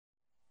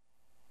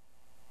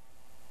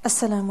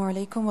Assalamu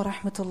alaikum wa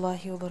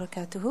rahmatullahi wa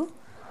barakatuhu.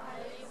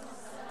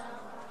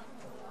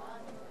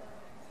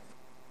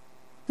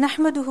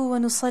 نحمده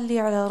ونصلي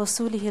على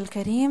رسوله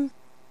الكريم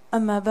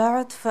أما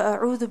بعد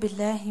فأعوذ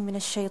بالله من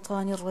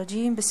الشيطان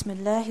الرجيم بسم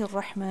الله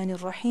الرحمن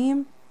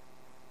الرحيم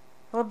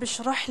رب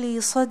اشرح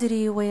لي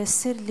صدري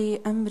ويسر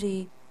لي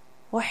أمري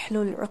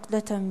واحلل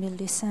عقدة من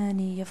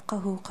لساني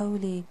يفقه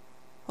قولي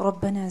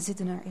ربنا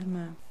زدنا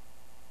علما.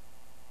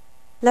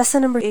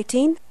 Lesson number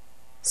 18,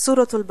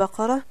 Surah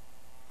Al-Baqarah,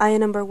 ayah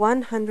number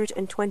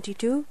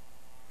 122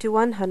 to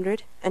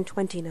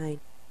 129.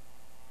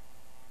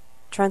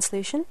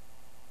 Translation: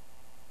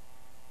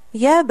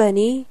 Ya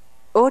Bani,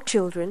 O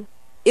children,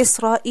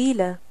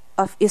 Isra'ila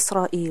of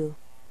Israel,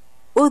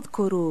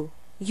 Udhkuru,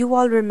 you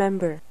all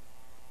remember,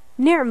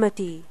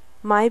 Ni'mati,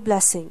 my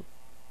blessing,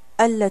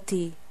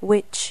 Allati,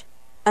 which,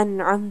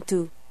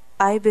 An'amtu,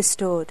 I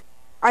bestowed,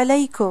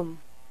 Alaykum,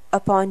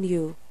 upon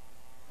you,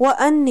 Wa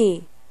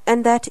anni,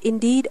 and that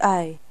indeed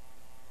I,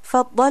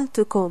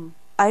 Faddaltukum,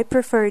 I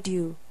preferred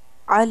you,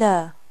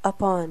 Ala,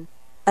 upon,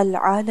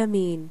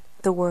 Al-Alameen,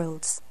 the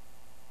worlds.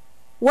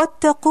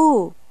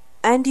 Wattaqoo,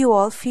 and you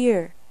all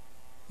fear,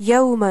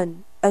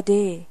 Yawman, a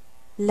day,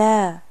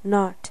 La,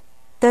 not,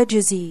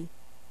 Tajzi,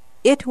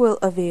 it will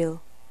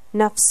avail,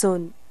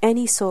 Nafsun,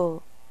 any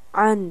soul,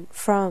 An,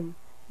 from,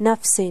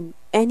 Nafsin,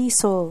 any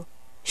soul,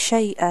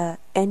 Shay'a,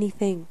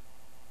 anything.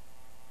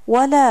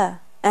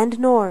 Wala, and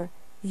nor,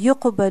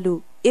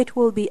 Yuqbalu, it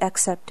will be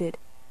accepted,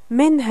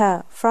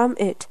 Minha, from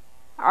it,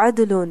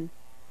 Adlun,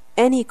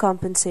 any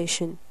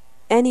compensation,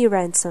 any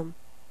ransom.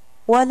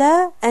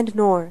 Wala, and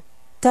nor,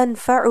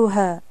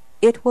 Tanfa'uha,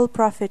 it will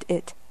profit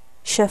it,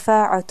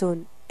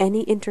 Shafa'atun,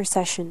 any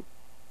intercession.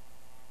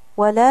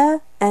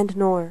 Wala, and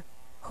nor,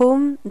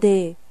 Hum,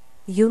 they,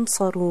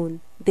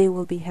 Yunsarun, they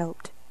will be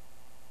helped.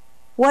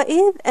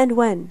 Wa'idh, and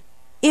when,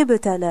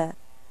 Ibtala,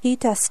 he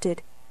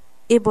tested,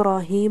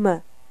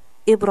 Ibrahima,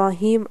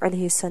 Ibrahim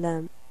alayhi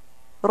salam,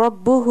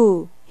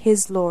 Rabbuhu,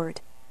 his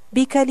Lord,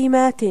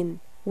 Bikalimatin,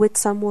 with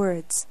some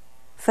words,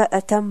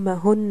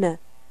 فَأَتَمَّهُنَّ,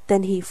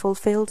 then he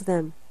fulfilled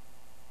them.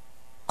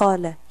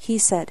 Qala, he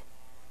said,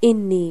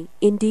 Inni,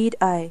 indeed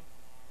I,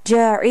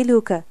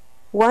 Ja'iluka,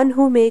 one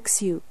who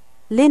makes you,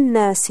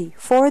 Linnasi,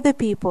 for the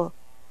people,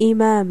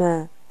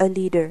 Imama, a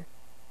leader.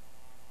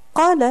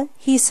 Qala,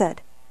 he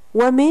said,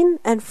 Wamin,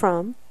 and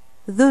from,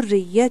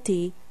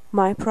 Dhurriyati,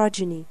 my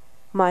progeny,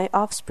 my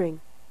offspring.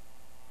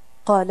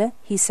 Qala,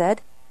 he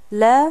said,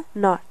 La,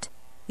 not,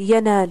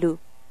 Yanalu,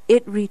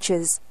 it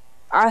reaches,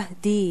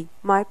 Ahdi,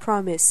 my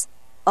promise,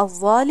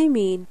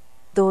 Al-Zalimeen,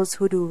 those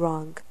who do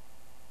wrong.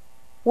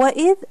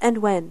 Wa'idh, and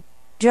when,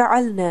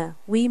 Ja'alna,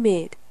 we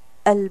made,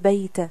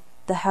 Al-Bayta,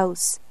 the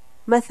house,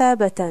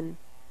 Mathabatan,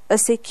 a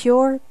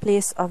secure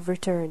place of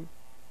return,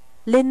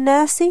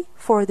 Linnasi,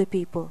 for the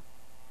people,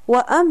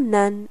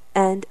 Wa'amnan,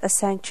 and a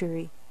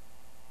sanctuary.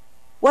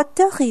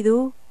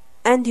 Wattakhidhu,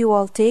 and you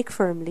all take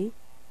firmly,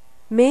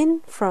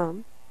 Min,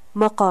 from,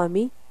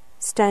 Maqami,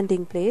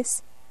 standing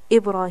place,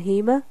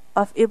 Ibrahima,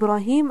 of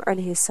Ibrahim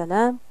alayhi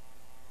salam,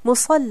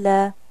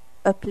 Musalla,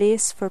 a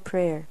place for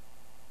prayer.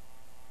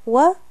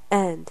 Wa,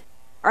 and,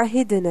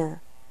 Ahidna,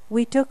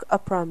 we took a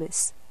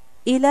promise,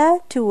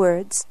 Ila,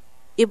 towards,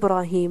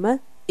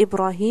 Ibrahima,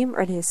 Ibrahim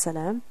alayhi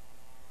salam,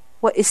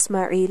 Wa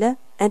Ismaila,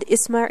 and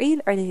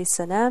Ismail alayhi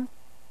salam,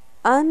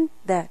 and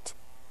that,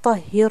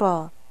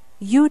 Tahira,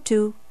 you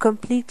two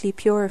completely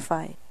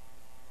purify,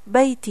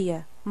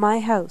 Baytiya, my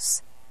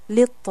house,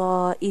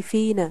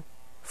 Litta'ifina,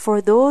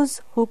 for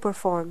those who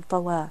perform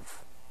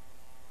tawaf,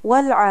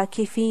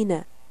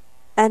 Wal'akifina,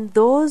 and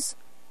those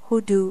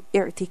who do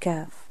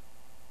i'tikaf,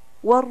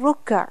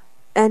 Wal-Rukka',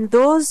 and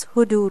those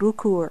who do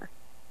rukur,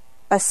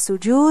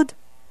 As-Sujud,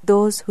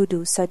 those who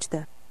do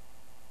sajda.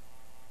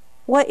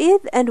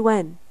 Wa'idh, and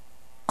when,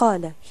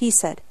 Qala, he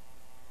said,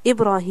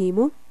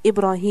 Ibrahimu,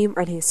 Ibrahim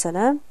alayhi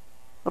salam,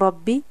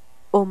 Rabbi,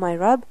 O my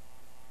Rabb,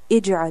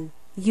 Ij'al,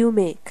 you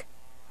make,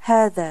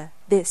 Hada,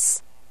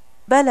 this,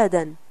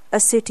 Baladan, a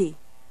city,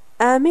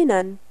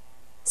 Aminan,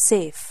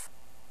 safe,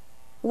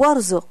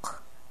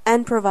 Warzuq,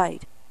 and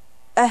provide,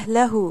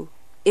 Ahlahu,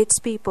 its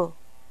people,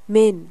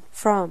 Min,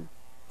 from,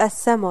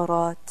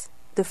 Athamarat,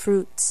 the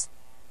fruits.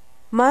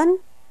 Man,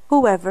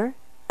 whoever,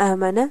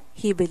 Amana,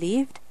 he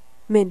believed,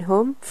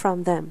 Minhum,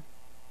 from them.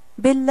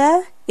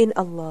 Billah, in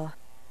Allah,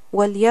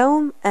 Wal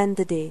Yawm, and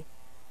the day,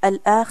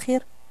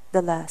 Al-Akhir,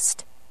 the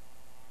last.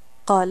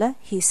 Qala,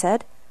 he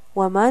said,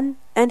 Waman,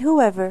 and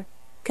whoever,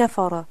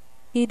 Kafara,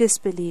 he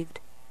disbelieved,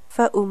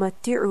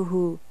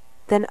 فَأُمَتِّعُهُ,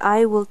 then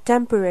I will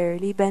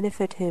temporarily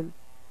benefit him.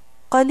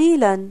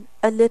 Qalilan,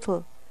 a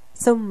little,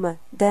 Thumma,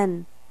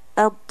 then,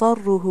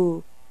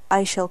 أَضْطَرُّهُ,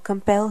 I shall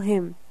compel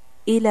him,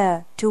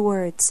 Ila,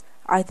 towards,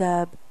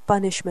 Adab,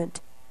 punishment,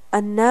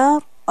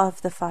 An-nar,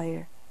 of the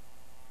fire.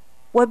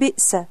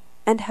 وَبِئْسَ,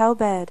 and how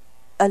bad,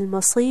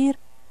 Al-Masir,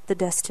 the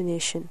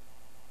destination.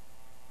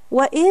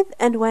 Wa'idh,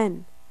 and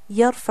when,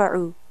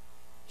 Yarfa'u,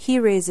 he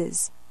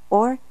raises,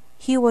 or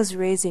he was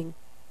raising,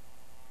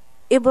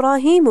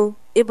 Ibrahimu,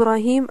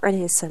 Ibrahim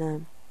alayhi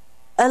salam,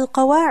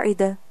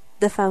 Al-Qawa'ida,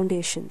 the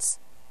foundations,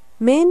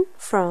 Min,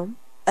 from,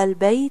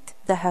 al-bayt,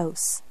 the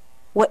house.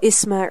 Wa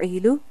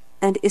Ismailu,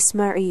 and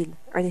Ismail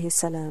alayhi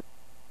salam.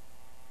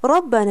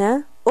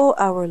 Rabbana, O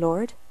our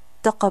Lord,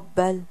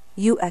 taqabbal,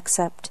 you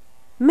accept,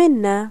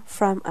 minna,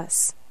 from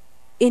us.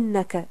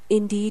 Innaka,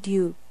 indeed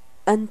you,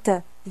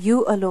 anta,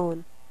 you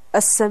alone,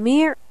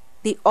 as-sami',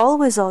 the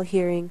always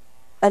all-hearing,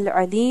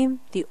 al-alim,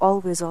 the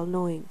always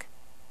all-knowing.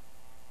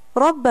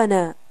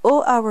 Rabbana,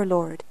 O our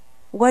Lord,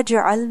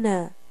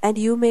 waj'alna, and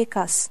you make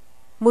us,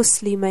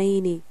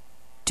 muslimaini,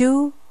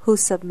 two who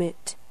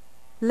submit,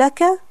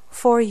 laka,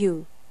 for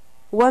you,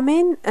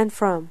 wamin, and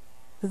from,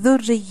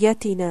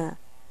 dhurriyatina,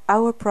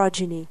 our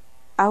progeny,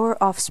 our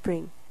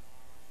offspring,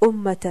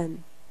 ummatan,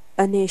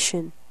 a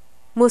nation,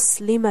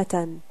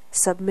 muslimatan,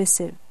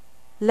 submissive,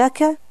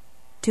 laka,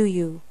 to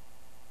you.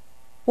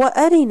 Wa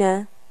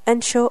arina,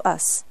 and show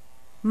us,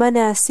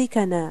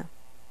 manasikana,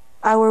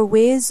 our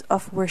ways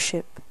of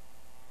worship.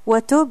 Wa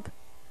tub,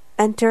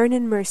 and turn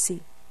in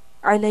mercy,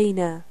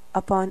 alayna,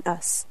 upon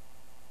us.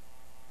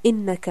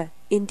 Innaka,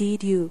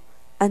 indeed you,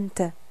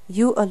 anta,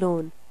 you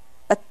alone,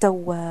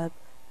 at-tawwab,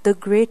 the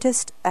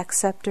greatest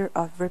acceptor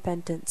of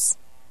repentance.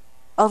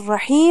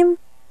 Ar-Rahim,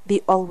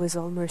 the always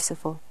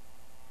all-merciful.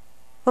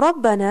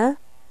 Rabbana,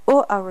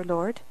 O our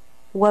Lord,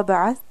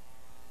 wab'ath,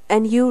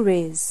 and you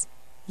raise,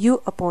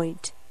 you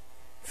appoint,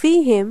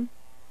 fihim,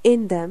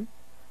 in them,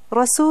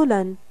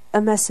 rasulan,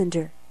 a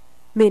messenger,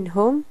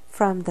 minhum,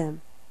 from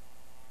them.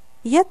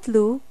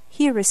 Yatlu,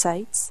 he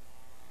recites,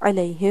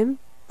 alayhim,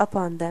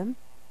 upon them,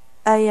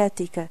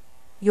 ayatika,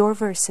 your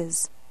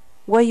verses,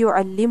 wa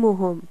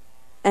yu'allimuhum,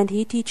 and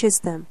he teaches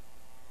them,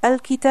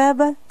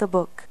 al-kitaba, the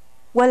book,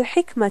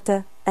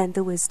 wal-hikmata, and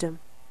the wisdom,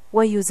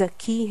 wa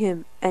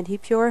yuzakkihim, and he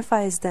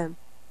purifies them.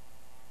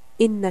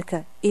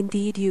 Innaka,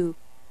 indeed you,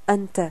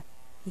 anta,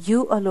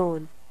 you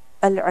alone,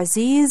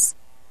 al-aziz,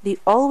 the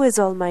always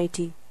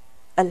almighty,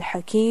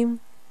 al-hakim,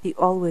 the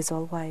always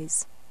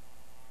all-wise.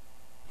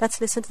 Let's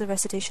listen to the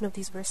recitation of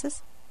these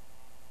verses.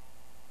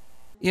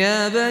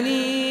 يا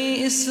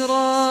بني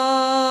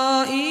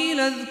إسرائيل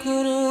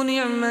اذكروا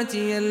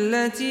نعمتي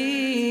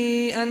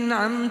التي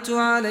أنعمت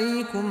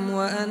عليكم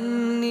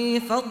وأني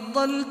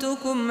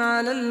فضلتكم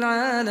على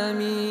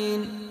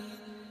العالمين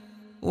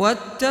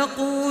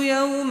واتقوا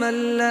يوما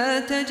لا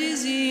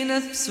تجزي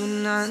نفس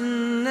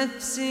عن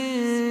نفس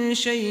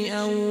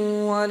شيئا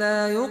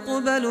ولا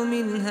يقبل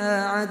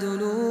منها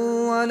عدل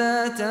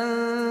ولا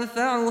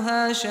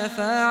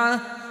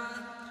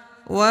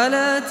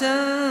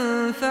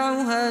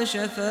تنفعها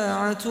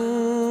شفاعة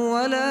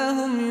ولا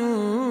هم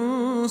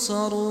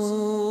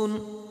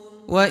ينصرون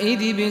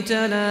وإذ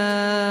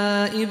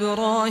ابتلى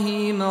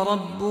إبراهيم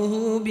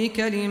ربه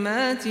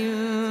بكلمات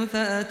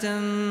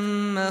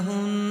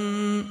فأتمهن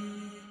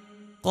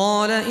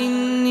قال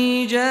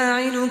إني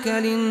جاعلك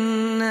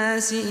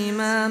للناس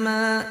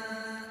إماما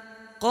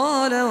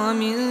قال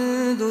ومن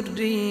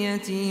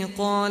ذريتي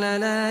قال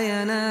لا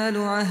ينال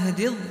عهد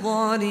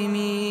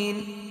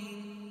الظالمين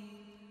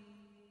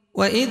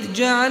وإذ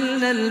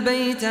جعلنا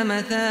البيت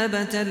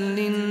مثابة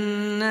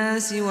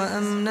للناس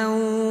وأمنا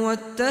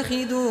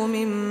واتخذوا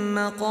من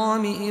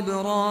مقام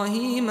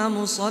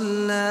إبراهيم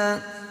مصلى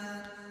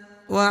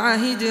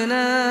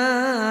وعهدنا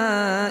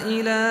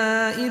إلى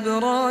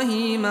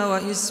إبراهيم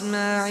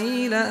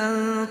وإسماعيل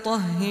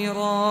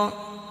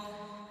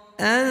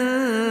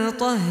أن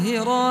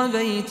طهرا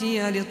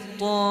بيتي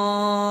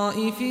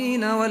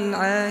للطائفين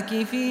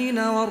والعاكفين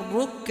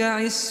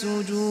والركع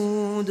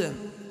السجود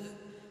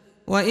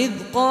وإذ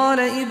قال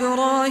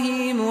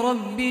إبراهيم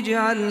رب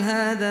اجعل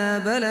هذا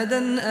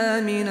بلدا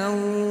آمنا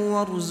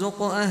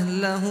وارزق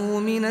أهله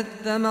من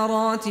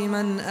الثمرات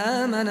من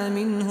آمن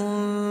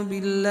منهم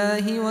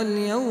بالله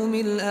واليوم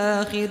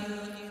الآخر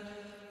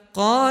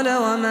قال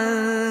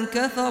ومن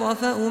كفر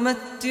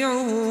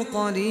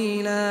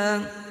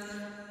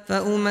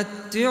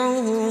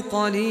فأمتعه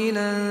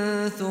قليلا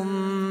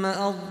ثم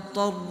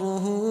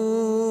أضطره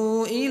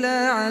إلى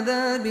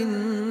عذاب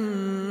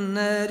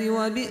النار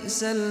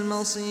وبئس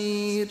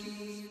المصير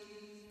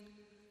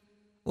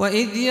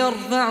وإذ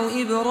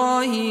يرفع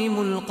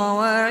إبراهيم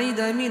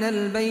القواعد من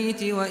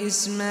البيت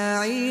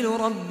وإسماعيل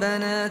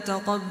ربنا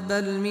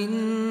تقبل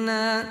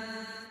منا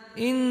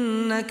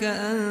إنك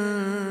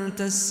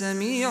أنت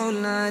السميع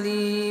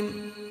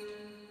العليم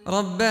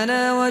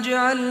ربنا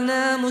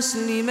واجعلنا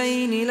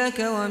مسلمين لك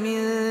ومن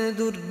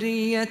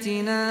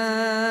ذريتنا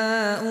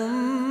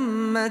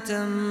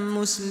أمة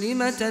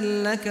مسلمة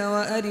لك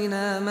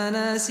وأرنا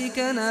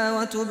مناسكنا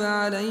وتب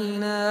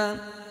علينا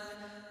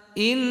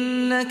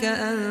إنك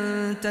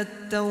أنت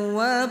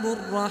التواب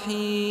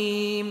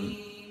الرحيم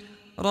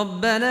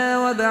ربنا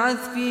وابعث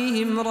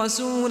فيهم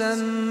رسولا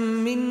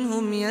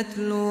منهم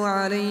يتلو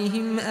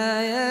عليهم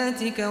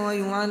آياتك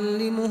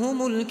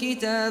ويعلمهم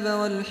الكتاب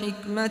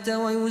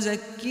والحكمة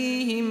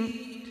ويزكيهم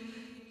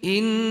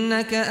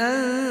إنك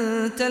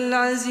أنت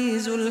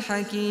العزيز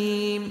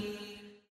الحكيم